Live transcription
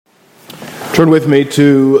Turn with me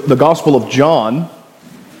to the Gospel of John.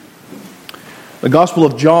 The Gospel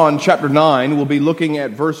of John, chapter 9, we'll be looking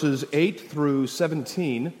at verses 8 through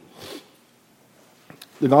 17.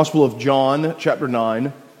 The Gospel of John, chapter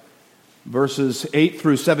 9, verses 8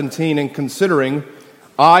 through 17, and considering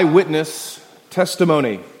eyewitness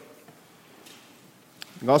testimony.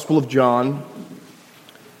 The Gospel of John,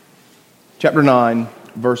 chapter 9,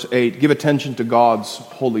 verse 8. Give attention to God's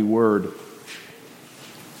holy word.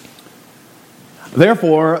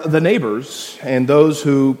 Therefore, the neighbors and those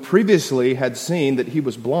who previously had seen that he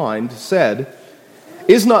was blind said,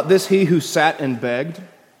 "Is not this he who sat and begged?"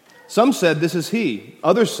 Some said, "This is he."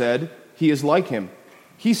 Others said, "He is like him."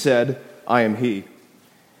 He said, "I am he."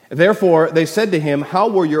 Therefore, they said to him, "How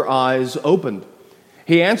were your eyes opened?"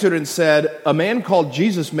 He answered and said, "A man called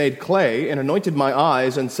Jesus made clay and anointed my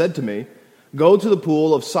eyes and said to me, 'Go to the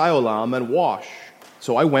pool of Siloam and wash.'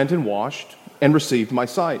 So I went and washed and received my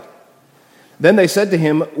sight." Then they said to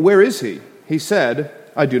him, "Where is he?" He said,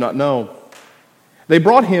 "I do not know." They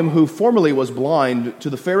brought him who formerly was blind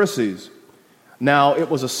to the Pharisees. Now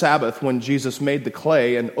it was a Sabbath when Jesus made the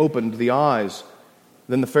clay and opened the eyes.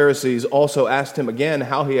 Then the Pharisees also asked him again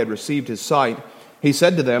how he had received his sight. He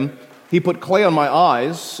said to them, "He put clay on my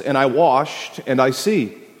eyes, and I washed, and I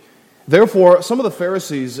see." Therefore some of the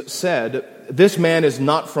Pharisees said, "This man is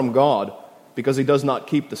not from God, because he does not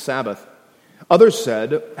keep the Sabbath." Others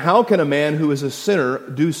said, "How can a man who is a sinner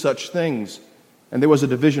do such things?" And there was a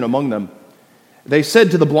division among them. They said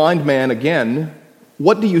to the blind man again,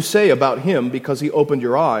 "What do you say about him because he opened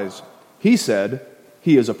your eyes?" He said,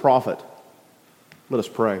 "He is a prophet." Let us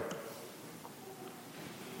pray.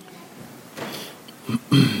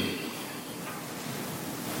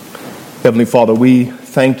 Heavenly Father, we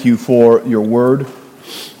thank you for your word.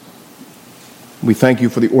 We thank you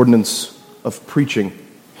for the ordinance of preaching.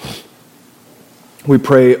 We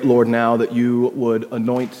pray, Lord, now that you would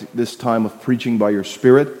anoint this time of preaching by your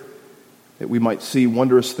Spirit, that we might see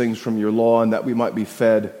wondrous things from your law, and that we might be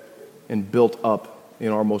fed and built up in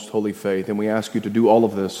our most holy faith. And we ask you to do all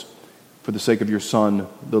of this for the sake of your Son,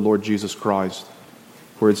 the Lord Jesus Christ.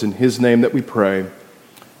 For it's in his name that we pray.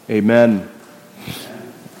 Amen.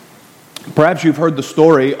 Perhaps you've heard the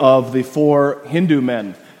story of the 4 Hindu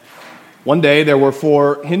men. One day there were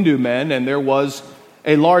 4 Hindu men, and there was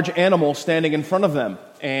a large animal standing in front of them.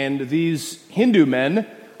 And these Hindu men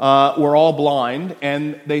were all blind,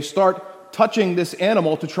 and they start touching this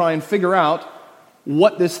animal to try and figure out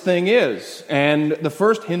what this thing is. And the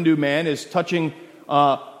first Hindu man is touching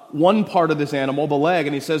one part of this animal, the leg,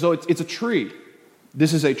 and he says, "Oh, it's a tree.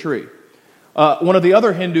 This is a tree." One of the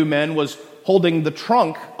other Hindu men was holding the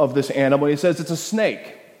trunk of this animal. He says, "It's a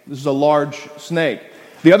snake. This is a large snake."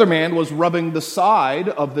 The other man was rubbing the side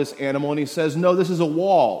of this animal, and he says, "No, this is a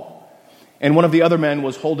wall." And one of the other men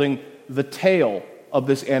was holding the tail of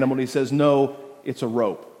this animal, and he says, "No, it's a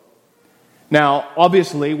rope." Now,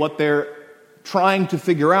 obviously, what they're trying to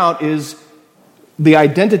figure out is the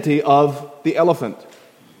identity of the elephant.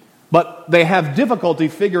 But they have difficulty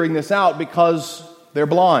figuring this out because they're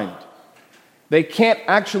blind. They can't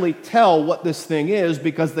actually tell what this thing is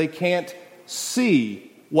because they can't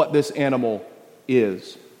see what this animal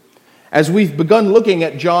is. As we've begun looking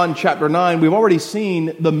at John chapter 9, we've already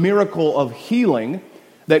seen the miracle of healing,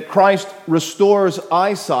 that Christ restores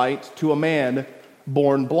eyesight to a man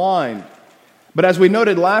born blind. But as we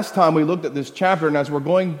noted last time we looked at this chapter, and as we're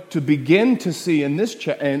going to begin to see in this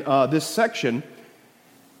section,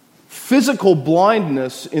 physical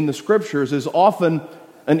blindness in the Scriptures is often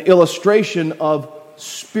an illustration of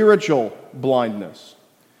spiritual blindness.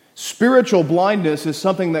 Spiritual blindness is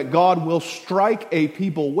something that God will strike a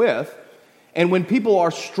people with, and when people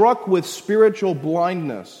are struck with spiritual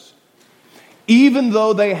blindness, even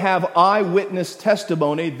though they have eyewitness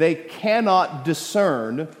testimony, they cannot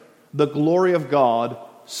discern the glory of God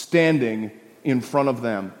standing in front of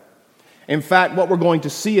them. In fact, what we're going to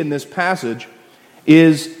see in this passage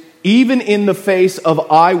is, even in the face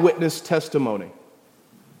of eyewitness testimony,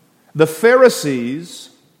 the Pharisees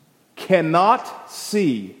cannot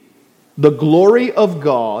see the glory of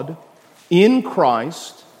God in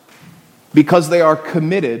Christ because they are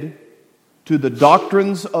committed to the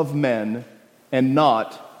doctrines of men and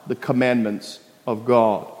not the commandments of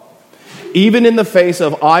God. Even in the face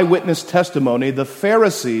of eyewitness testimony, the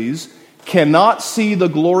Pharisees cannot see the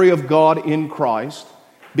glory of God in Christ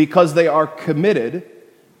because they are committed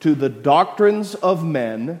to the doctrines of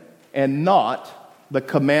men and not the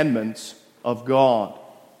commandments of God.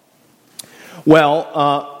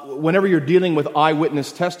 Well, whenever you're dealing with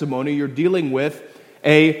eyewitness testimony, you're dealing with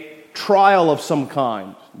a trial of some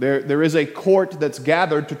kind. There is a court that's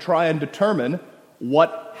gathered to try and determine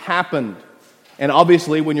what happened. And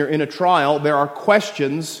obviously, when you're in a trial, there are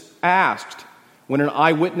questions asked. When an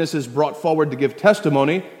eyewitness is brought forward to give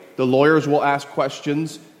testimony, the lawyers will ask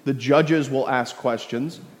questions, the judges will ask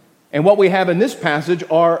questions. And what we have in this passage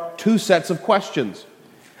are two sets of questions.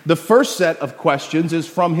 The first set of questions is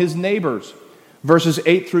from his neighbors, verses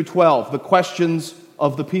 8 through 12, the questions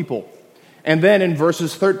of the people. And then in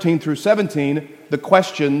verses 13 through 17, the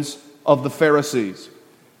questions of the Pharisees.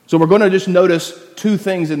 So we're going to just notice two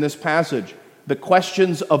things in this passage: the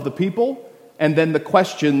questions of the people and then the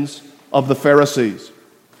questions of the Pharisees.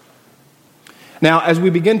 Now, as we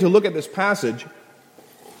begin to look at this passage,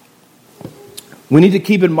 we need to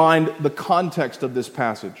keep in mind the context of this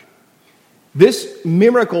passage. This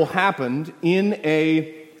miracle happened in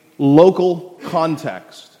a local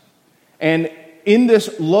context. And in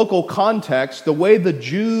this local context, the way the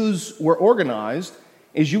Jews were organized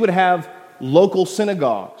is you would have local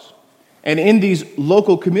synagogues. And in these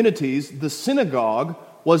local communities, the synagogue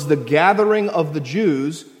was the gathering of the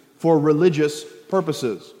Jews for religious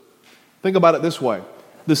purposes. Think about it this way.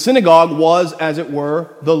 The synagogue was, as it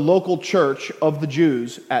were, the local church of the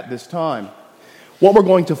Jews at this time. What we're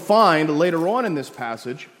going to find later on in this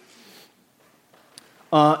passage,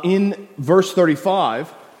 in verse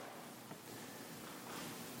 35,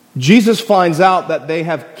 Jesus finds out that they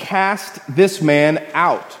have cast this man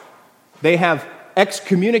out. They have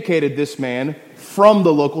excommunicated this man from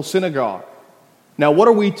the local synagogue. Now, what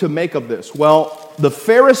are we to make of this? Well, the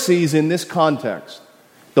Pharisees in this context,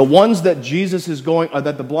 the ones that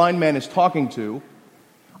that the blind man is talking to,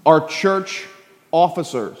 are church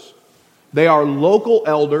officers. They are local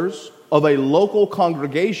elders of a local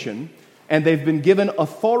congregation, and they've been given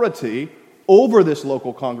authority over this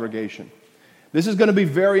local congregation. This is going to be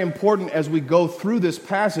very important as we go through this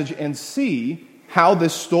passage and see how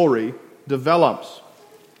this story develops.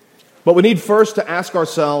 But we need first to ask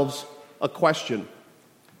ourselves a question.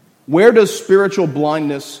 Where does spiritual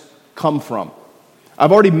blindness come from?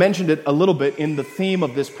 I've already mentioned it a little bit in the theme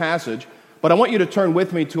of this passage, but I want you to turn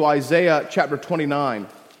with me to Isaiah chapter 29.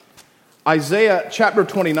 Isaiah chapter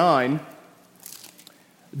 29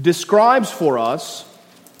 describes for us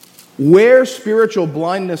where spiritual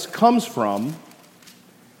blindness comes from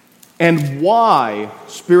and why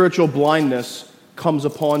spiritual blindness comes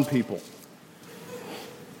upon people.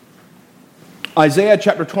 Isaiah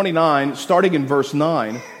chapter 29, starting in verse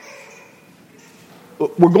 9,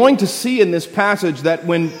 we're going to see in this passage that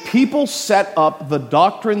when people set up the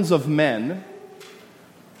doctrines of men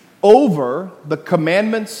over the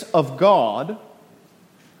commandments of God,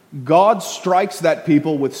 God strikes that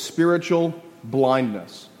people with spiritual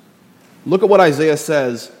blindness. Look at what Isaiah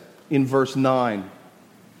says in verse 9.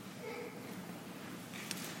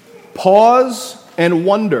 Pause and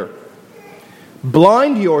wonder.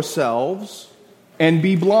 Blind yourselves and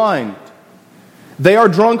be blind. They are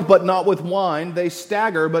drunk, but not with wine. They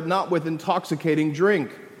stagger, but not with intoxicating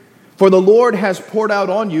drink. For the Lord has poured out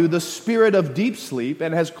on you the spirit of deep sleep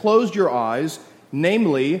and has closed your eyes,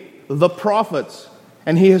 namely the prophets.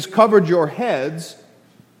 And he has covered your heads,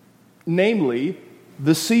 namely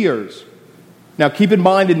the seers. Now keep in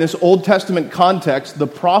mind, in this Old Testament context, the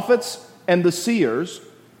prophets and the seers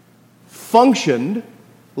functioned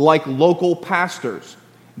like local pastors.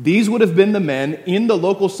 These would have been the men in the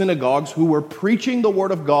local synagogues who were preaching the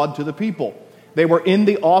word of God to the people. They were in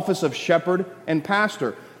the office of shepherd and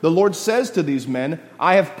pastor. The Lord says to these men,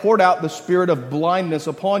 I have poured out the spirit of blindness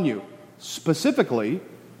upon you, specifically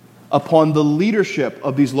upon the leadership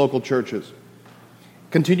of these local churches.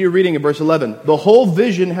 Continue reading in verse 11. The whole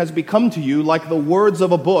vision has become to you like the words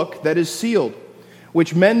of a book that is sealed,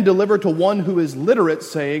 which men deliver to one who is literate,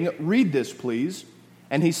 saying, read this, please.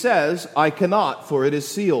 And he says, I cannot, for it is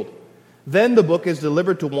sealed. Then the book is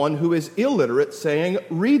delivered to one who is illiterate, saying,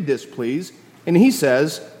 read this, please. And he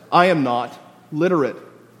says, I am not literate.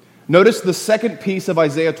 Notice the second piece of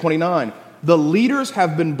Isaiah 29. The leaders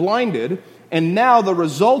have been blinded, and now the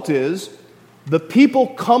result is the people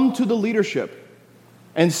come to the leadership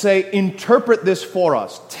and say, interpret this for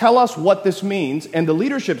us. Tell us what this means. And the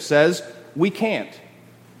leadership says, we can't.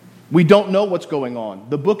 We don't know what's going on.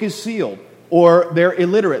 The book is sealed. Or they're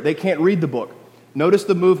illiterate. They can't read the book. Notice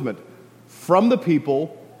the movement from the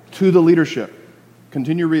people to the leadership.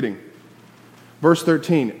 Continue reading. Verse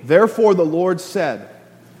 13. Therefore the Lord said,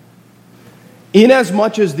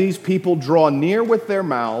 inasmuch as these people draw near with their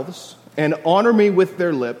mouths and honor me with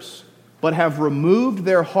their lips, but have removed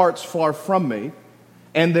their hearts far from me,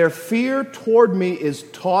 and their fear toward me is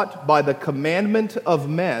taught by the commandment of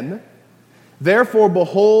men, therefore,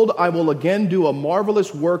 behold, I will again do a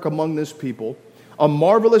marvelous work among this people, a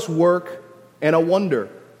marvelous work and a wonder.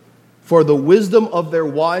 For the wisdom of their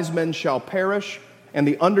wise men shall perish, and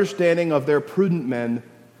the understanding of their prudent men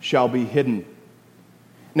shall be hidden.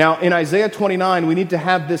 Now, in Isaiah 29, we need to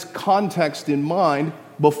have this context in mind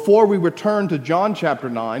before we return to John chapter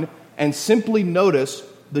 9 and simply notice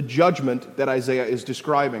the judgment that Isaiah is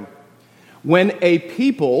describing. When a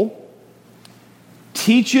people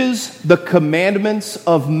teaches the commandments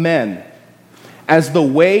of men as the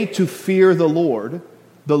way to fear the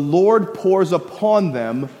Lord pours upon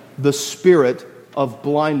them the spirit of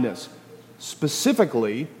blindness,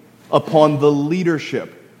 specifically upon the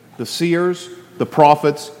leadership, the seers, the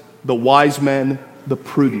prophets, the wise men, the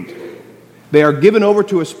prudent. They are given over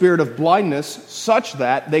to a spirit of blindness such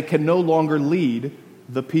that they can no longer lead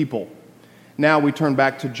the people. Now we turn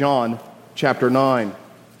back to John chapter 9.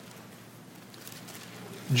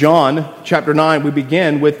 John chapter 9, we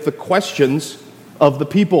begin with the questions of the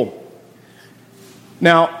people.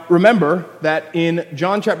 Now, remember that in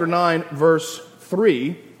John chapter 9, verse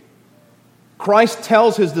 3, Christ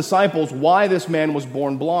tells his disciples why this man was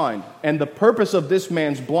born blind. And the purpose of this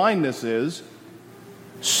man's blindness is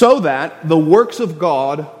so that the works of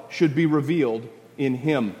God should be revealed in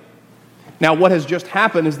him. Now, what has just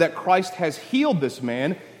happened is that Christ has healed this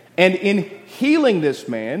man, and in healing this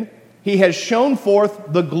man, he has shown forth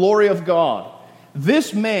the glory of God.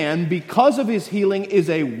 This man, because of his healing, is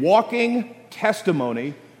a walking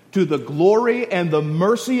testimony to the glory and the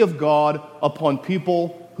mercy of God upon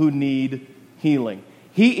people who need healing.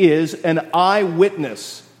 He is an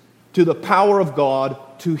eyewitness to the power of God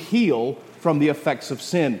to heal from the effects of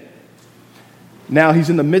sin. Now he's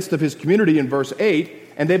in the midst of his community in verse 8,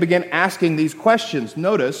 and they began asking these questions.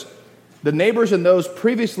 Notice, the neighbors and those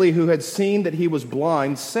previously who had seen that he was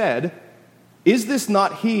blind said, "Is this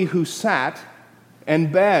not he who sat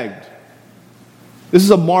and begged?" This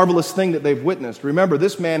is a marvelous thing that they've witnessed. Remember,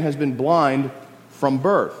 this man has been blind from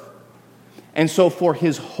birth. And so for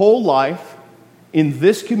his whole life in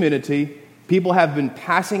this community, people have been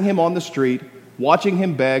passing him on the street, watching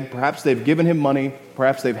him beg. Perhaps they've given him money.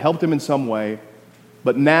 Perhaps they've helped him in some way.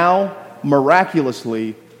 But now,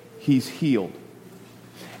 miraculously, he's healed.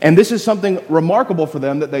 And this is something remarkable for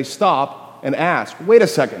them that they stop and ask, wait a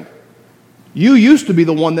second. You used to be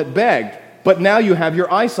the one that begged, but now you have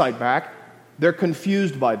your eyesight back. They're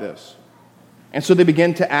confused by this. And so they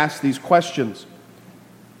begin to ask these questions.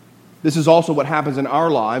 This is also what happens in our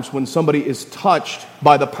lives when somebody is touched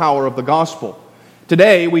by the power of the gospel.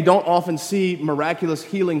 Today, we don't often see miraculous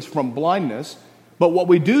healings from blindness, but what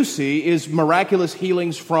we do see is miraculous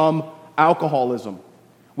healings from alcoholism.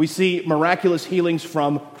 We see miraculous healings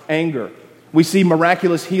from anger. We see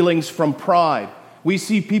miraculous healings from pride. We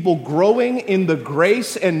see people growing in the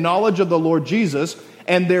grace and knowledge of the Lord Jesus,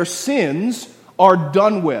 and their sins are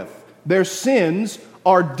done with. Their sins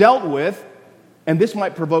are dealt with, and this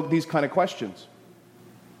might provoke these kind of questions.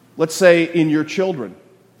 Let's say in your children,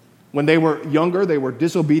 when they were younger, they were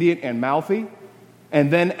disobedient and mouthy,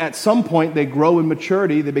 and then at some point they grow in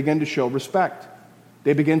maturity, they begin to show respect.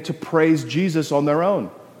 They begin to praise Jesus on their own.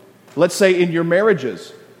 Let's say in your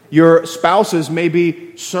marriages, your spouses may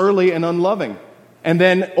be surly and unloving, and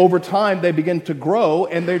then over time they begin to grow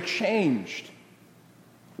and they're changed.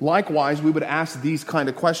 Likewise, we would ask these kind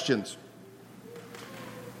of questions.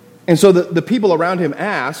 And so the people around him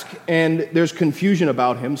ask, and there's confusion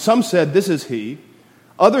about him. Some said, "This is he."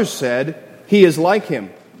 Others said, "He is like him."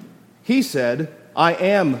 He said, "I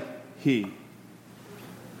am he."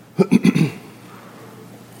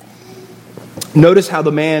 Notice how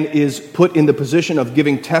the man is put in the position of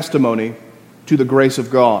giving testimony to the grace of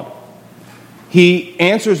God. He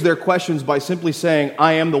answers their questions by simply saying,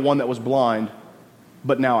 "I am the one that was blind,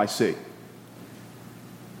 but now I see.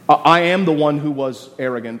 I am the one who was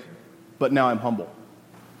arrogant, but now I'm humble.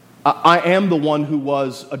 I am the one who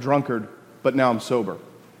was a drunkard, but now I'm sober.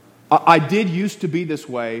 I did used to be this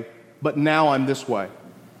way, but now I'm this way."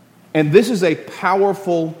 And this is a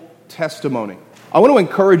powerful testimony. I want to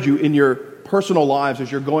encourage you in your personal lives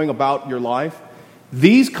as you're going about your life.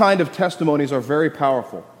 These kind of testimonies are very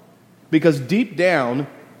powerful because deep down,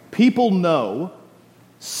 people know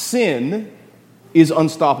sin is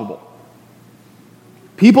unstoppable.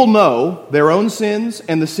 People know their own sins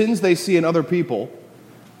and the sins they see in other people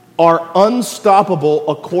are unstoppable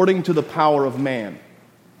according to the power of man.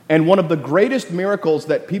 And one of the greatest miracles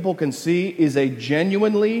that people can see is a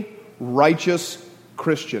genuinely righteous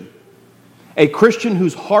Christian. A Christian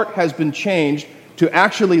whose heart has been changed to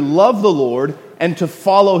actually love the Lord and to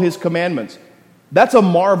follow his commandments. That's a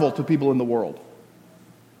marvel to people in the world.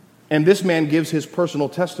 And this man gives his personal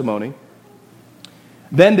testimony.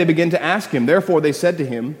 Then they begin to ask him. Therefore they said to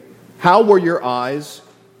him, "How were your eyes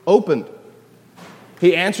opened?"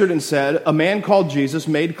 He answered and said, "A man called Jesus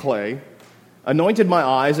made clay, anointed my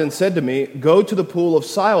eyes, and said to me, 'Go to the pool of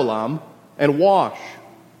Siloam and wash.'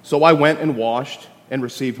 So I went and washed and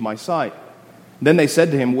received my sight." Then they said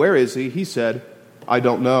to him, "Where is he?" He said, "I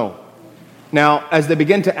don't know." Now, as they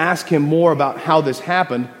begin to ask him more about how this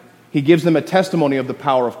happened, he gives them a testimony of the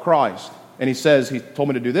power of Christ. And he says, "He told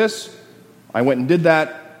me to do this, I went and did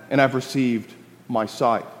that, and I've received my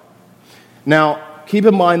sight." Now, keep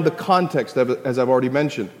in mind the context of it, as I've already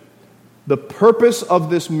mentioned. The purpose of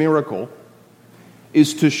this miracle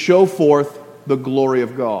is to show forth the glory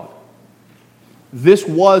of God. This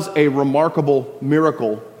was a remarkable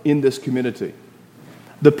miracle in this community.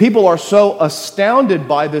 The people are so astounded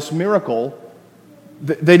by this miracle,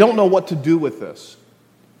 they don't know what to do with this.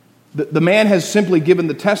 The man has simply given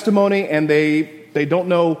the testimony, and they don't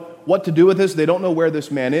know what to do with this. They don't know where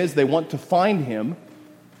this man is. They want to find him.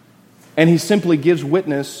 And he simply gives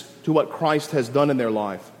witness to what Christ has done in their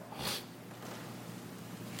life.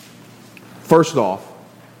 First off,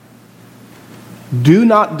 do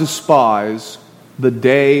not despise the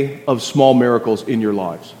day of small miracles in your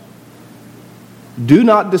lives. Do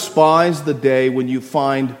not despise the day when you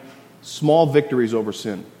find small victories over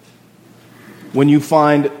sin, when you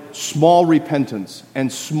find small repentance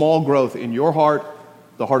and small growth in your heart,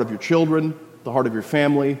 the heart of your children, the heart of your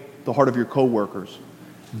family, the heart of your co-workers.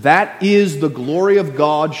 That is the glory of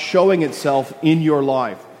God showing itself in your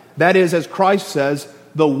life. That is, as Christ says,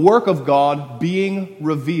 the work of God being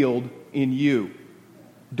revealed in you.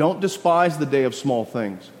 Don't despise the day of small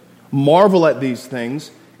things. Marvel at these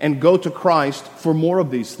things and go to Christ for more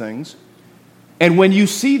of these things. And when you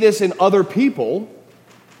see this in other people,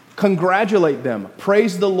 congratulate them.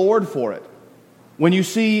 Praise the Lord for it. When you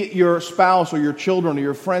see your spouse or your children or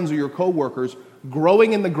your friends or your co-workers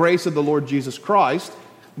growing in the grace of the Lord Jesus Christ,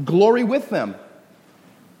 glory with them.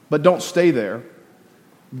 But don't stay there.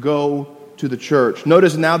 Go to the church.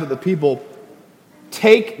 Notice now that the people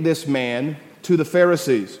take this man to the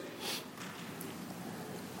Pharisees.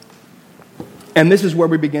 And this is where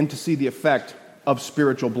we begin to see the effect of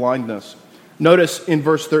spiritual blindness. Notice in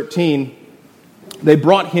verse 13, they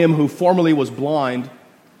brought him who formerly was blind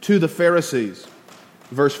to the Pharisees.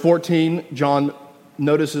 Verse 14, John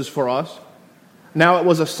notices for us, "Now it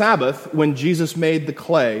was a Sabbath when Jesus made the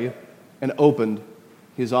clay and opened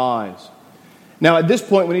his eyes." Now at this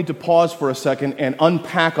point we need to pause for a second and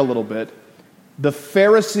unpack a little bit the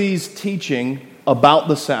Pharisees' teaching about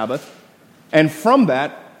the Sabbath, and from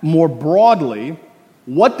that, more broadly,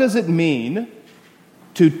 what does it mean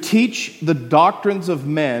to teach the doctrines of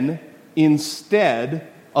men instead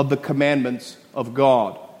of the commandments of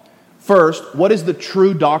God? First, what is the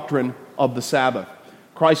true doctrine of the Sabbath?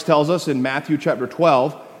 Christ tells us in Matthew chapter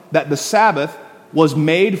 12 that the Sabbath was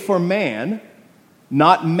made for man,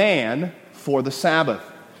 not man for the Sabbath.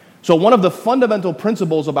 So one of the fundamental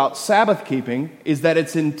principles about Sabbath keeping is that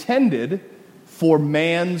it's intended for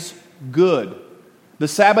man's good. The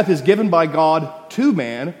Sabbath is given by God to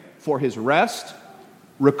man for his rest,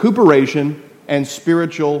 recuperation, and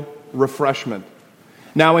spiritual refreshment.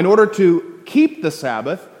 Now, in order to keep the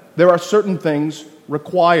Sabbath, there are certain things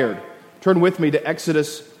required. Turn with me to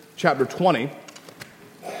Exodus chapter 20.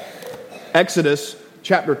 Exodus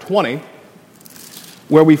chapter 20,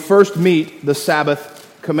 where we first meet the Sabbath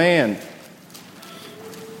command.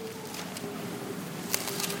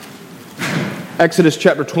 Exodus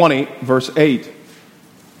chapter 20, verse 8.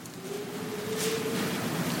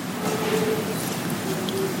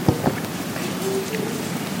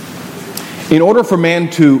 In order for man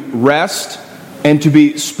to rest and to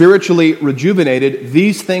be spiritually rejuvenated,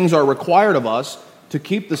 these things are required of us to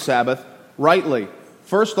keep the Sabbath rightly.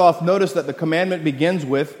 First off, notice that the commandment begins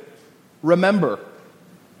with remember.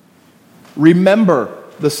 Remember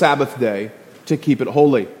the Sabbath day to keep it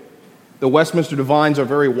holy. The Westminster Divines are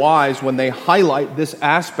very wise when they highlight this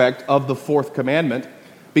aspect of the fourth commandment,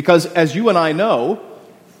 because as you and I know,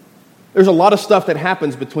 there's a lot of stuff that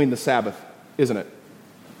happens between the Sabbath, isn't it?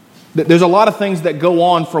 There's a lot of things that go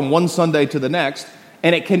on from one Sunday to the next,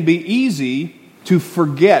 and it can be easy to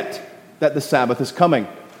forget that the Sabbath is coming.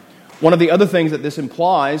 One of the other things that this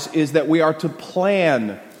implies is that we are to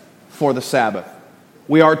plan for the Sabbath.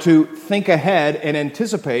 We are to think ahead and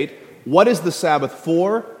anticipate what is the Sabbath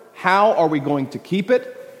for, how are we going to keep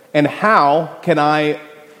it, and how can I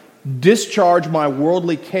discharge my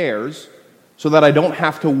worldly cares so that I don't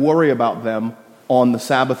have to worry about them on the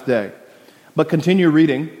Sabbath day. But continue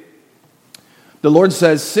reading. The Lord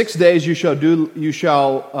says, 6 days you shall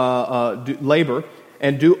labor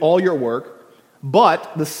and do all your work,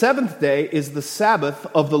 but the seventh day is the Sabbath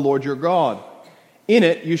of the Lord your God. In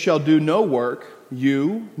it you shall do no work,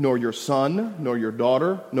 you, nor your son, nor your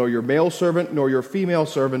daughter, nor your male servant, nor your female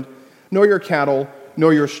servant, nor your cattle,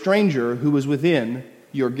 nor your stranger who is within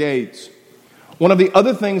your gates. One of the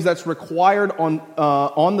other things that's required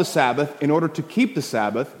on the Sabbath in order to keep the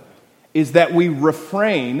Sabbath is that we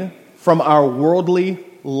refrain from our worldly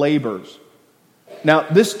labors. Now,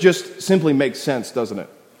 this just simply makes sense, doesn't it?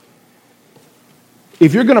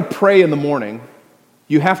 If you're going to pray in the morning,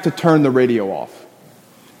 you have to turn the radio off.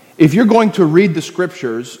 If you're going to read the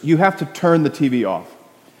scriptures, you have to turn the TV off.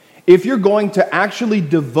 If you're going to actually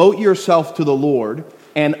devote yourself to the Lord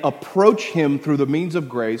and approach Him through the means of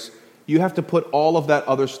grace, you have to put all of that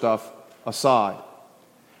other stuff aside.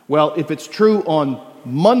 Well, if it's true on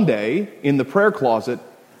Monday in the prayer closet,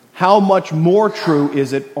 how much more true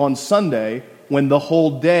is it on Sunday when the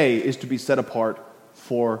whole day is to be set apart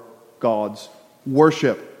for God's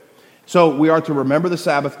worship? So we are to remember the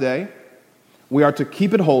Sabbath day. We are to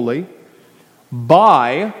keep it holy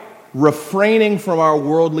by refraining from our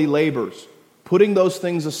worldly labors, putting those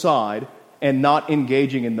things aside and not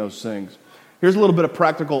engaging in those things. Here's a little bit of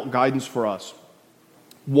practical guidance for us.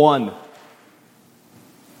 1,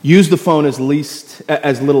 use the phone as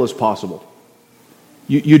little as possible.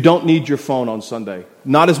 You don't need your phone on Sunday,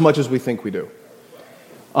 not as much as we think we do.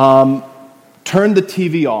 Turn the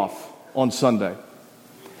TV off on Sunday.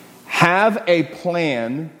 Have a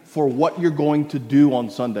plan for what you're going to do on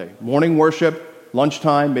Sunday. Morning worship,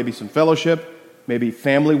 lunchtime, maybe some fellowship, maybe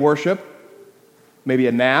family worship, maybe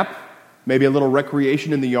a nap, maybe a little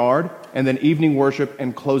recreation in the yard, and then evening worship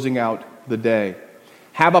and closing out the day.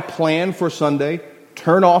 Have a plan for Sunday.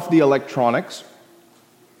 Turn off the electronics.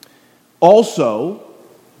 Also,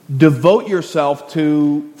 devote yourself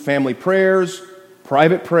to family prayers,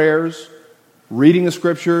 private prayers, reading the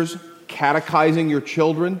scriptures, catechizing your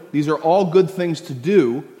children. These are all good things to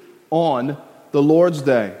do on the Lord's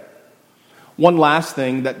Day. One last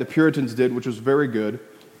thing that the Puritans did, which was very good.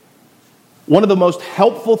 One of the most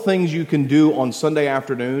helpful things you can do on Sunday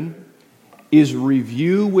afternoon is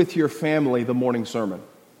review with your family the morning sermon.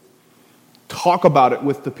 Talk about it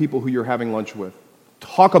with the people who you're having lunch with.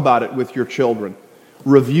 Talk about it with your children.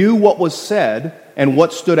 Review what was said and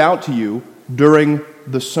what stood out to you during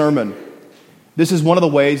the sermon. This is one of the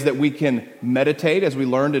ways that we can meditate, as we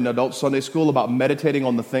learned in Adult Sunday School about meditating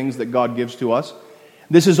on the things that God gives to us.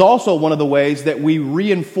 This is also one of the ways that we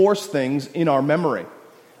reinforce things in our memory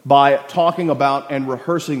by talking about and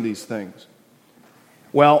rehearsing these things.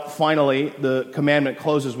 Well, finally, the commandment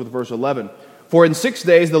closes with verse 11. For in 6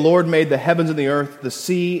 days the Lord made the heavens and the earth, the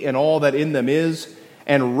sea, and all that in them is,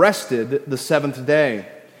 and rested the seventh day.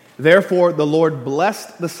 Therefore the Lord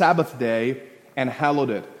blessed the Sabbath day and hallowed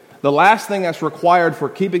it. The last thing that's required for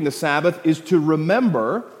keeping the Sabbath is to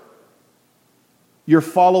remember you're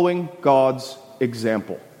following God's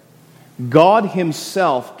example. God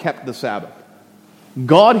Himself kept the Sabbath.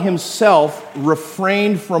 God Himself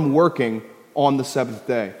refrained from working on the seventh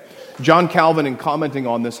day. John Calvin, in commenting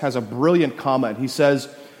on this, has a brilliant comment. He says,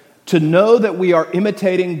 "To know that we are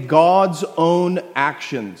imitating God's own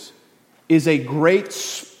actions is a great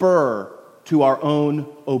spur to our own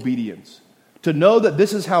obedience." To know that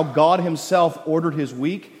this is how God Himself ordered His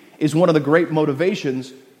week is one of the great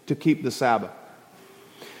motivations to keep the Sabbath.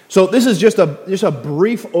 So this is just a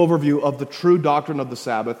brief overview of the true doctrine of the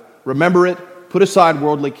Sabbath. Remember it, put aside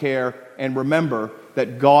worldly care, and remember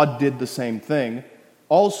that God did the same thing.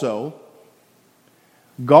 Also,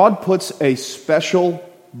 God puts a special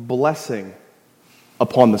blessing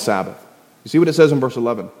upon the Sabbath. You see what it says in verse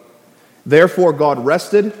 11? Therefore God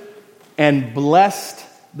rested and blessed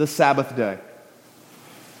the Sabbath day.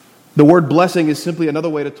 The word blessing is simply another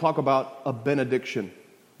way to talk about a benediction.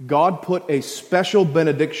 God put a special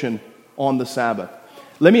benediction on the Sabbath.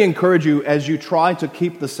 Let me encourage you, as you try to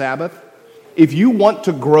keep the Sabbath, if you want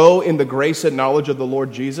to grow in the grace and knowledge of the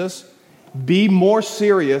Lord Jesus, be more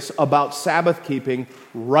serious about Sabbath keeping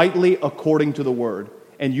rightly according to the Word,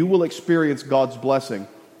 and you will experience God's blessing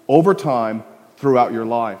over time throughout your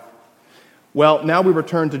life. Well, now we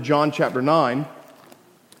return to John chapter 9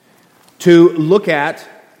 to look at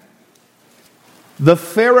the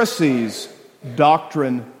Pharisees'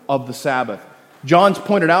 doctrine of the Sabbath. John's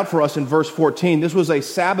pointed out for us in verse 14, this was a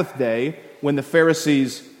Sabbath day when the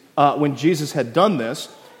Pharisees, when Jesus had done this.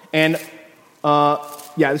 And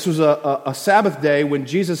this was a Sabbath day when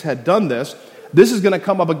Jesus had done this. This is going to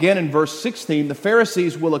come up again in verse 16. The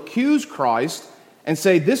Pharisees will accuse Christ and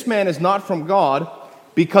say, this man is not from God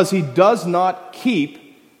because he does not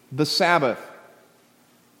keep the Sabbath.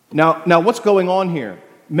 Now what's going on here?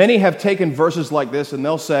 Many have taken verses like this and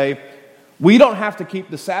they'll say, we don't have to keep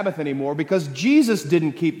the Sabbath anymore because Jesus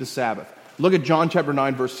didn't keep the Sabbath. Look at John chapter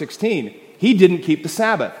 9, verse 16. he didn't keep the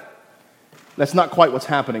Sabbath. That's not quite what's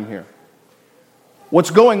happening here. What's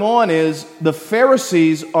going on is the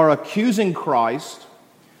Pharisees are accusing Christ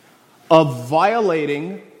of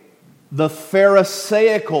violating the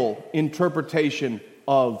Pharisaical interpretation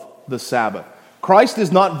of the Sabbath. Christ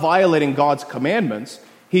is not violating God's commandments.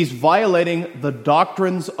 He's violating the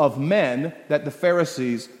doctrines of men that the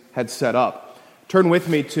Pharisees had set up. Turn with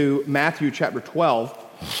me to Matthew chapter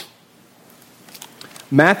 12.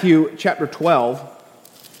 Matthew chapter 12.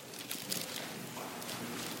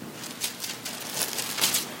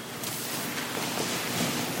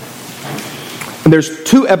 And there's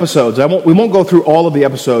two episodes. We won't go through all of the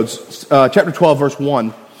episodes. Chapter 12, verse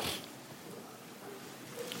 1,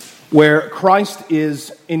 where Christ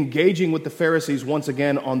is engaging with the Pharisees once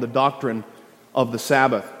again on the doctrine of the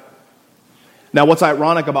Sabbath. Now, what's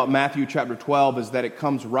ironic about Matthew chapter 12 is that it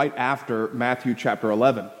comes right after Matthew chapter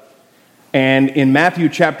 11. And in Matthew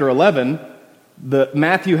chapter 11,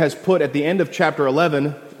 Matthew has put at the end of chapter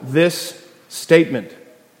 11 this statement.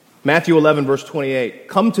 Matthew 11, verse 28,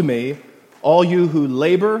 "Come to me, all you who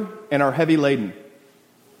labor and are heavy laden,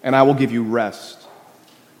 and I will give you rest.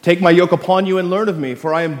 Take my yoke upon you and learn of me,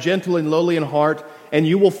 for I am gentle and lowly in heart, and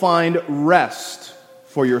you will find rest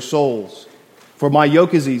for your souls. For my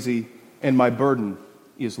yoke is easy and my burden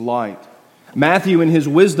is light." Matthew, in his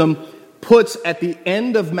wisdom, puts at the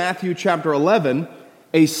end of Matthew chapter 11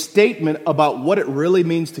 a statement about what it really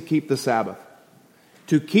means to keep the Sabbath.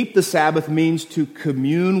 To keep the Sabbath means to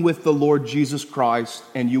commune with the Lord Jesus Christ,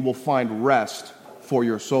 and you will find rest for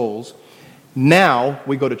your souls. Now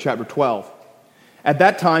we go to chapter 12. At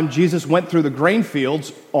that time, Jesus went through the grain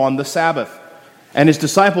fields on the Sabbath, and his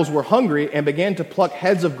disciples were hungry and began to pluck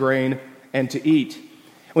heads of grain and to eat.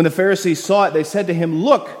 When the Pharisees saw it, they said to him,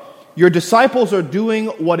 "Look, your disciples are doing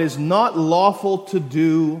what is not lawful to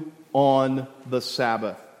do on the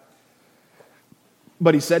Sabbath."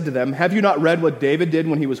 But he said to them, "Have you not read what David did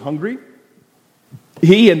when he was hungry?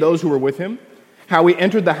 He and those who were with him, how he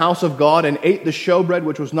entered the house of God and ate the showbread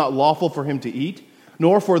which was not lawful for him to eat,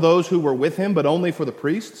 nor for those who were with him, but only for the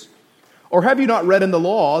priests? Or have you not read in the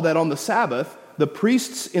law that on the Sabbath the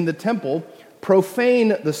priests in the temple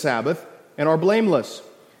profane the Sabbath and are blameless?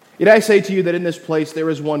 Yet I say to you that in this place there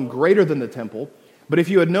is one greater than the temple. But if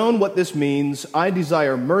you had known what this means, I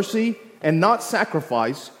desire mercy and not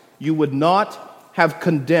sacrifice, you would not have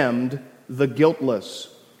condemned the guiltless.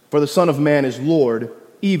 For the Son of Man is Lord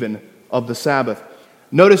even of the Sabbath."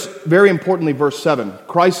 Notice, very importantly, verse 7.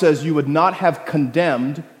 Christ says you would not have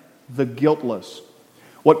condemned the guiltless.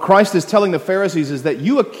 What Christ is telling the Pharisees is that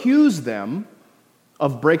you accuse them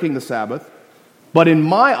of breaking the Sabbath, but in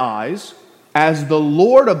my eyes, as the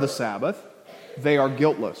Lord of the Sabbath, they are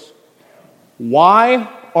guiltless. Why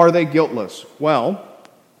are they guiltless? Well,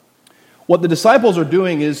 what the disciples are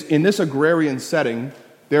doing is, in this agrarian setting,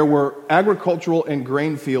 there were agricultural and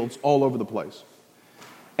grain fields all over the place.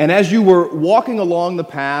 And as you were walking along the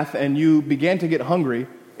path and you began to get hungry,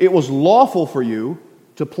 it was lawful for you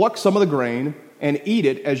to pluck some of the grain and eat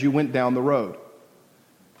it as you went down the road.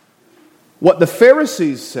 What the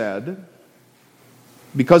Pharisees said,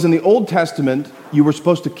 because in the Old Testament you were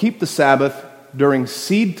supposed to keep the Sabbath during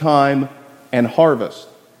seed time and harvest,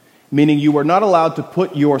 meaning you were not allowed to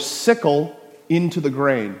put your sickle into the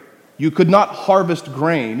grain. You could not harvest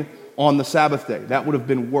grain on the Sabbath day. That would have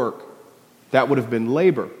been work. That would have been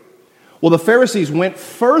labor. Well, the Pharisees went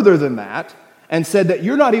further than that and said that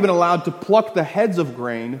you're not even allowed to pluck the heads of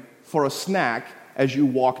grain for a snack as you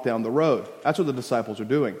walk down the road. That's what the disciples are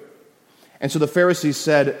doing. And so the Pharisees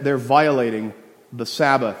said they're violating the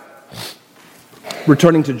Sabbath.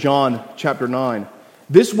 Returning to John chapter 9.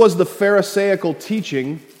 This was the Pharisaical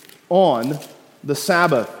teaching on the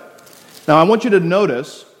Sabbath. Now, I want you to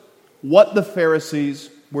notice what the Pharisees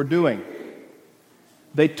were doing.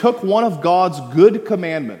 They took one of God's good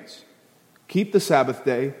commandments, keep the Sabbath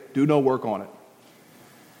day, do no work on it.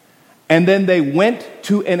 And then they went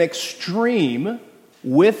to an extreme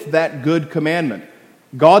with that good commandment.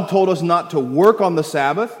 God told us not to work on the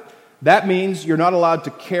Sabbath. That means you're not allowed to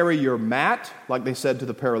carry your mat, like they said to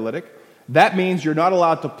the paralytic. That means you're not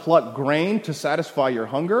allowed to pluck grain to satisfy your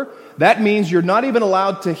hunger. That means you're not even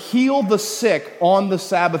allowed to heal the sick on the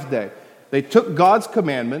Sabbath day. They took God's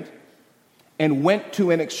commandment and went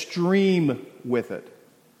to an extreme with it.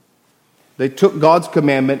 They took God's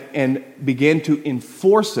commandment and began to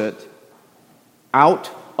enforce it out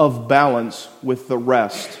of balance with the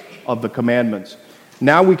rest of the commandments.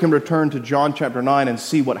 Now we can return to John chapter 9 and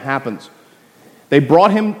see what happens. They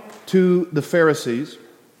brought him to the Pharisees.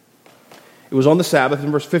 It was on the Sabbath,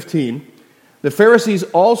 in verse 15. The Pharisees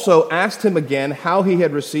also asked him again how he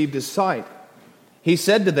had received his sight. He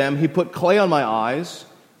said to them, "He put clay on my eyes,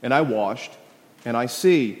 and I washed, and I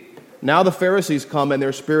see." Now the Pharisees come, and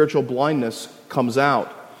their spiritual blindness comes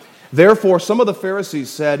out. Therefore, some of the Pharisees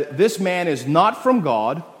said, "This man is not from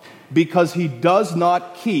God, because he does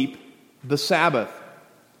not keep the Sabbath."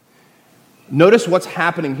 Notice what's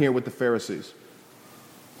happening here with the Pharisees.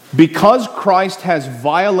 Because Christ has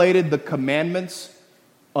violated the commandments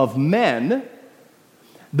of men,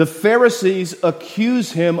 the Pharisees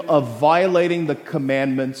accuse him of violating the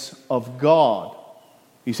commandments of God.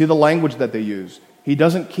 You see the language that they use. He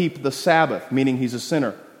doesn't keep the Sabbath, meaning he's a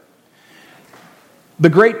sinner. The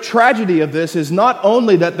great tragedy of this is not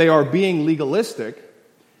only that they are being legalistic,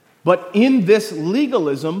 but in this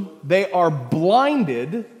legalism, they are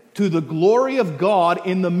blinded to the glory of God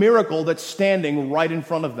in the miracle that's standing right in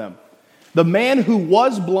front of them. The man who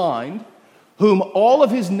was blind, whom all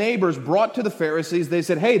of his neighbors brought to the Pharisees, they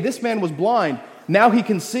said, "Hey, this man was blind, now he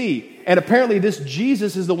can see." And apparently this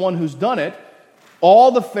Jesus is the one who's done it.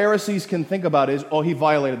 All the Pharisees can think about is, oh, he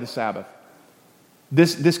violated the Sabbath.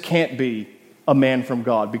 This can't be a man from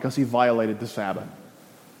God because he violated the Sabbath.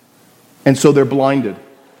 And so they're blinded.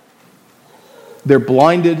 They're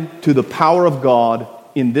blinded to the power of God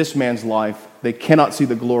in this man's life. They cannot see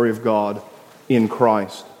the glory of God in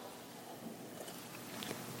Christ.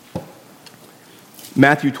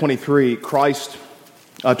 Matthew 23,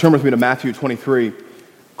 turn with me to Matthew 23.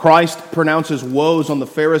 Christ pronounces woes on the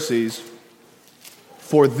Pharisees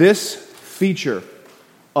for this feature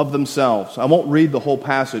of themselves. I won't read the whole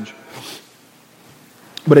passage,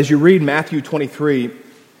 but as you read Matthew 23,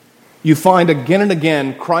 you find again and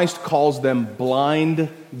again Christ calls them blind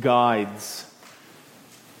guides.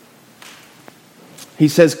 He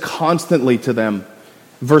says constantly to them,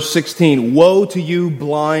 verse 16, "Woe to you,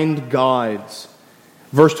 blind guides."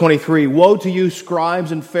 Verse 23, "Woe to you,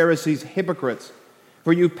 scribes and Pharisees, hypocrites,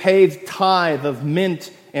 for you pay tithe of mint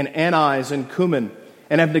and anise and cumin,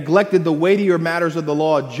 and have neglected the weightier matters of the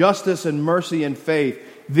law, justice and mercy and faith.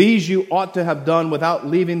 These you ought to have done without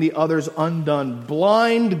leaving the others undone."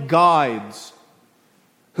 Blind guides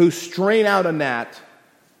who strain out a gnat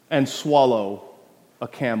and swallow a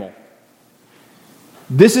camel.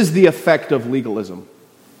 This is the effect of legalism,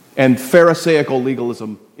 and Pharisaical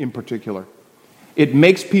legalism in particular. It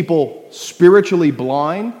makes people spiritually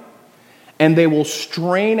blind, and they will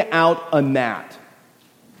strain out a gnat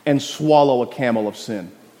and swallow a camel of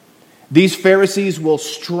sin. These Pharisees will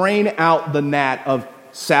strain out the gnat of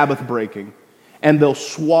Sabbath breaking, and they'll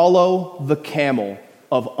swallow the camel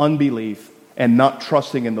of unbelief and not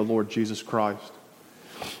trusting in the Lord Jesus Christ.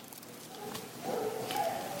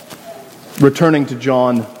 Returning to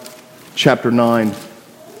John chapter 9.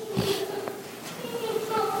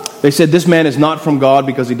 They said, "This man is not from God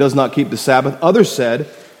because he does not keep the Sabbath." Others said,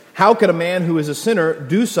 "How can a man who is a sinner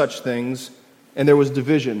do such things?" And there was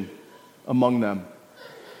division among them.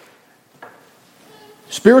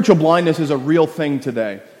 Spiritual blindness is a real thing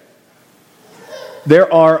today.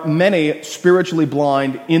 There are many spiritually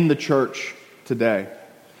blind in the church today.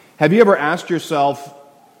 Have you ever asked yourself,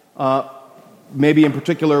 maybe in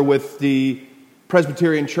particular with the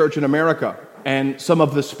Presbyterian Church in America and some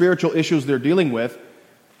of the spiritual issues they're dealing with,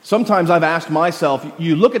 sometimes I've asked myself,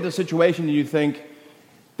 you look at the situation and you think,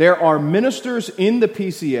 there are ministers in the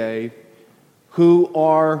PCA who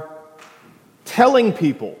are telling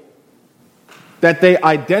people that they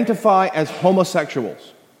identify as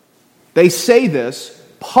homosexuals. They say this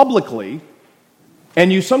publicly,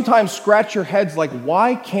 and you sometimes scratch your heads like,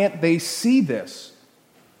 why can't they see this?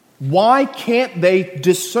 Why can't they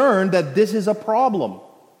discern that this is a problem?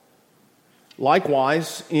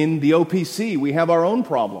 Likewise, in the OPC, we have our own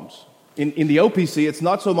problems. In the OPC, it's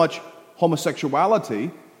not so much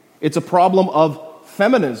homosexuality, it's a problem of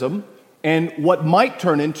feminism and what might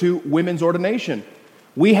turn into women's ordination.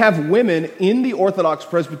 We have women in the Orthodox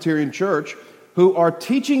Presbyterian Church who are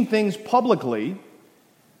teaching things publicly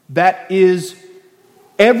that is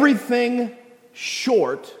everything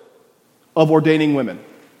short of ordaining women.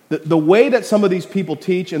 The way that some of these people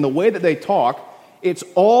teach and the way that they talk, it's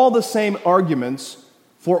all the same arguments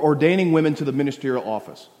for ordaining women to the ministerial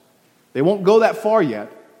office. They won't go that far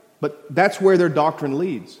yet, but that's where their doctrine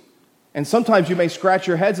leads. And sometimes you may scratch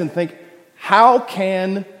your heads and think, how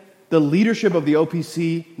can the leadership of the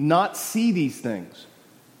OPC not see these things?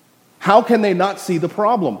 How can they not see the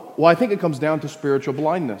problem? Well, I think it comes down to spiritual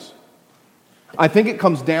blindness. I think it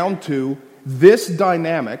comes down to this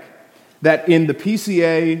dynamic that in the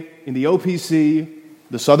PCA, in the OPC,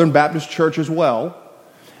 the Southern Baptist Church as well,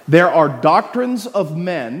 there are doctrines of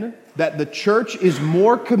men that the church is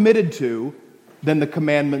more committed to than the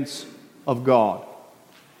commandments of God.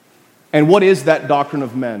 And what is that doctrine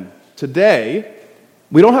of men? Today,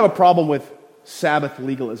 We don't have a problem with Sabbath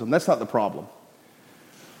legalism. That's not the problem.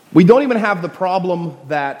 We don't even have the problem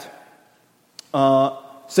that,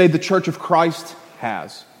 say, the Church of Christ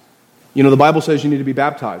has. You know, the Bible says you need to be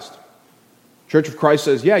baptized. Church of Christ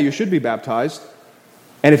says, yeah, you should be baptized.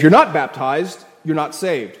 And if you're not baptized, you're not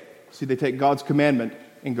saved. See, they take God's commandment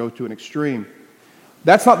and go to an extreme.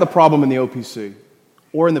 That's not the problem in the OPC,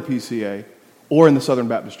 or in the PCA, or in the Southern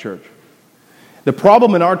Baptist Church. The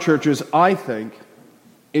problem in our churches, I think,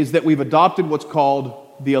 is that we've adopted what's called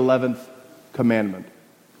the 11th commandment.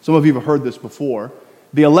 Some of you have heard this before.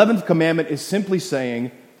 The 11th commandment is simply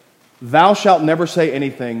saying, thou shalt never say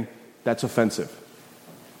anything that's offensive.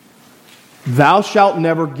 Thou shalt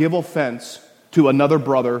never give offense to another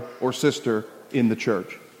brother or sister in the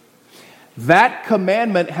church. That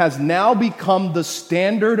commandment has now become the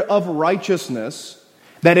standard of righteousness,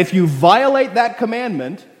 that if you violate that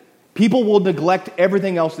commandment, people will neglect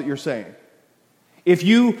everything else that you're saying. If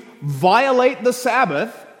you violate the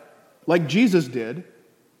Sabbath, like Jesus did,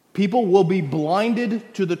 people will be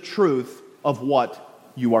blinded to the truth of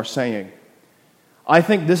what you are saying. I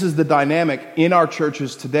think this is the dynamic in our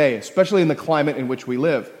churches today, especially in the climate in which we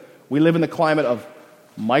live. We live in the climate of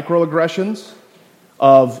microaggressions,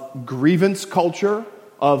 of grievance culture,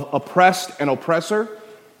 of oppressed and oppressor,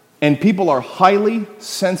 and people are highly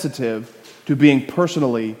sensitive to being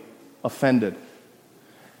personally offended.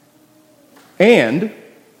 And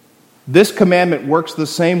this commandment works the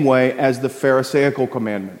same way as the Pharisaical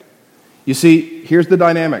commandment. You see, here's the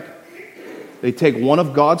dynamic. They take one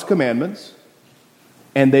of God's commandments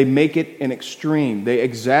and they make it an extreme. They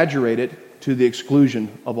exaggerate it to the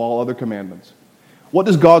exclusion of all other commandments. What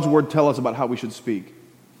does God's word tell us about how we should speak?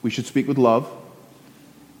 We should speak with love.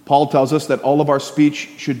 Paul tells us that all of our speech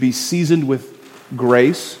should be seasoned with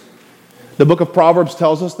grace. The book of Proverbs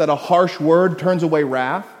tells us that a harsh word turns away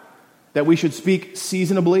wrath, that we should speak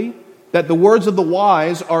seasonably, that the words of the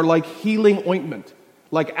wise are like healing ointment,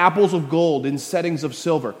 like apples of gold in settings of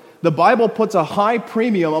silver. The Bible puts a high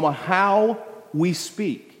premium on how we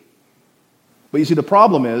speak. But you see, the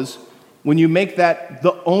problem is, when you make that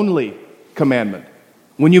the only commandment,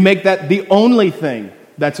 when you make that the only thing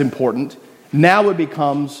that's important, now it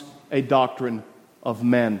becomes a doctrine of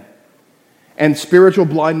men. And spiritual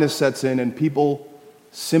blindness sets in, and people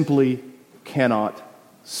simply cannot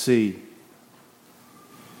see.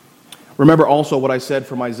 Remember also what I said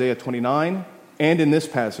from Isaiah 29 and in this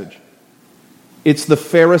passage. It's the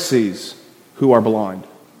Pharisees who are blind.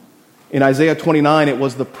 In Isaiah 29, it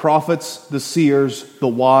was the prophets, the seers, the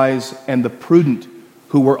wise, and the prudent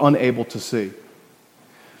who were unable to see.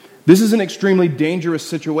 This is an extremely dangerous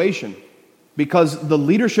situation because the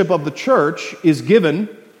leadership of the church is given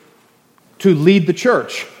to lead the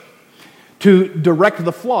church, to direct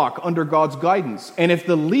the flock under God's guidance. And if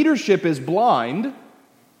the leadership is blind,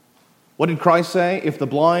 what did Christ say? If the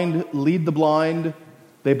blind lead the blind,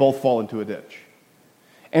 they both fall into a ditch.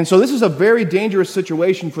 And so this is a very dangerous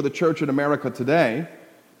situation for the church in America today.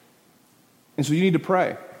 And so you need to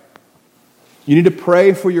pray. You need to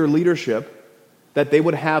pray for your leadership that they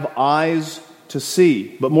would have eyes to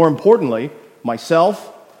see. But more importantly,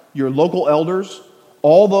 myself, your local elders,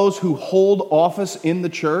 all those who hold office in the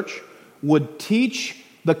church would teach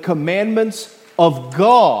the commandments of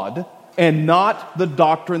God and not the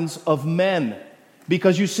doctrines of men.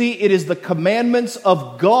 Because you see, it is the commandments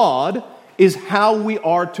of God is how we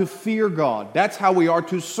are to fear God. That's how we are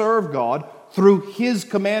to serve God, through His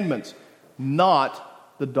commandments,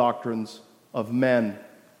 not the doctrines of men.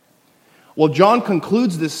 Well, John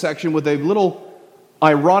concludes this section with a little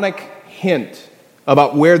ironic hint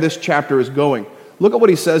about where this chapter is going. Look at what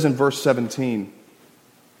he says in verse 17.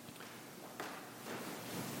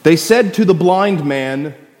 They said to the blind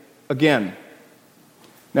man again.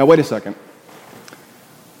 Now, wait a second.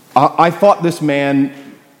 I thought this man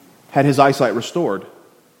had his eyesight restored.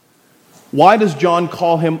 Why does John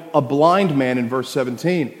call him a blind man in verse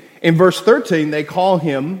 17? In verse 13,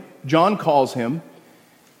 John calls him,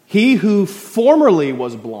 he who formerly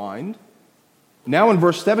was blind. Now in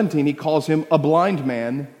verse 17, he calls him a blind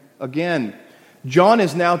man again. John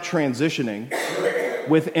is now transitioning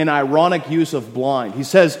with an ironic use of blind. He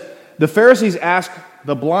says, the Pharisees ask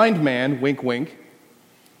the blind man, wink, wink,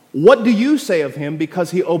 what do you say of him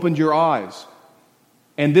because he opened your eyes?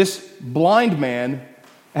 And this blind man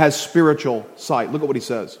has spiritual sight. Look at what he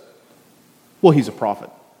says. Well, he's a prophet.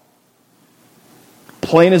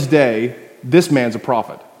 Plain as day, this man's a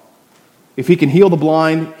prophet. If he can heal the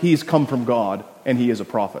blind, he's come from God, and he is a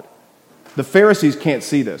prophet. The Pharisees can't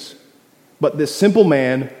see this, but this simple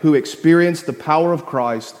man who experienced the power of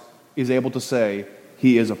Christ is able to say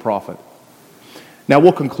he is a prophet. Now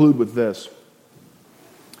we'll conclude with this.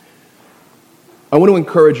 I want to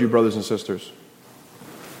encourage you, brothers and sisters.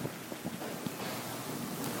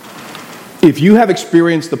 If you have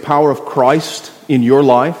experienced the power of Christ in your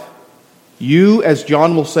life, you, as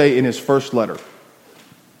John will say in his first letter,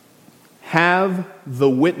 have the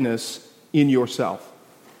witness in yourself.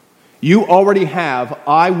 You already have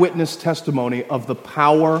eyewitness testimony of the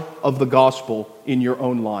power of the gospel in your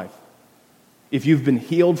own life. If you've been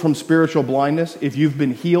healed from spiritual blindness, if you've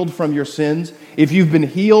been healed from your sins, if you've been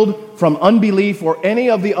healed from unbelief or any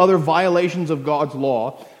of the other violations of God's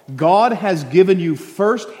law, God has given you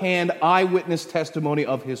first-hand eyewitness testimony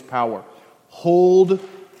of His power. Hold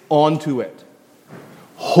on to it.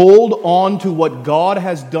 Hold on to what God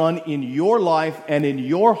has done in your life and in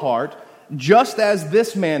your heart, just as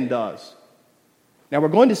this man does. Now we're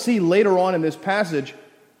going to see later on in this passage,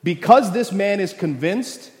 because this man is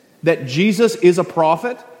convinced that Jesus is a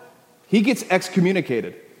prophet, he gets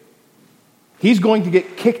excommunicated. He's going to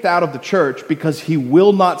get kicked out of the church because he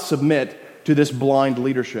will not submit to this blind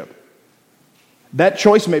leadership. That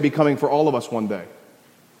choice may be coming for all of us one day.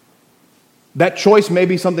 That choice may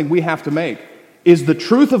be something we have to make. Is the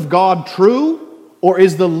truth of God true, or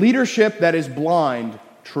is the leadership that is blind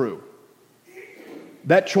true?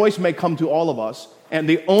 That choice may come to all of us, and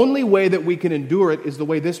the only way that we can endure it is the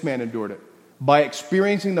way this man endured it, by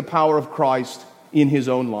experiencing the power of Christ in his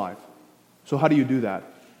own life. So how do you do that?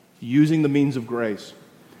 Using the means of grace,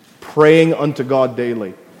 praying unto God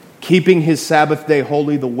daily, keeping His Sabbath day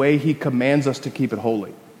holy the way He commands us to keep it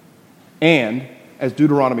holy, and, as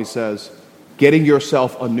Deuteronomy says, getting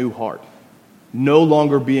yourself a new heart, no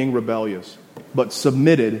longer being rebellious, but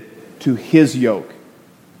submitted to His yoke,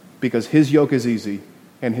 because His yoke is easy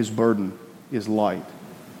and His burden is light.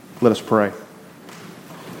 Let us pray.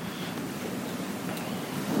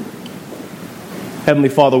 Heavenly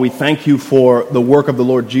Father, we thank You for the work of the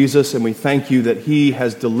Lord Jesus, and we thank You that He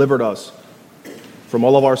has delivered us from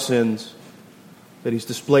all of our sins, that He's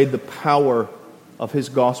displayed the power of His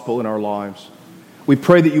gospel in our lives. We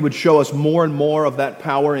pray that You would show us more and more of that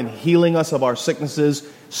power in healing us of our sicknesses,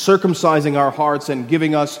 circumcising our hearts, and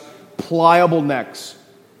giving us pliable necks.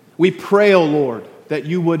 We pray, O Lord, that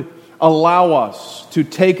You would allow us to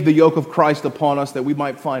take the yoke of Christ upon us, that we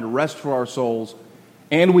might find rest for our souls.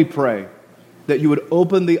 And we pray that You would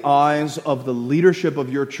open the eyes of the leadership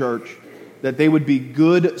of Your church, that they would be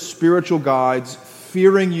good spiritual guides,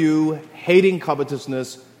 fearing You, hating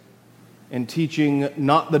covetousness, and teaching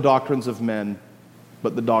not the doctrines of men,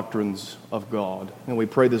 but the doctrines of God. And we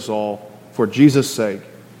pray this all for Jesus' sake.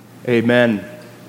 Amen.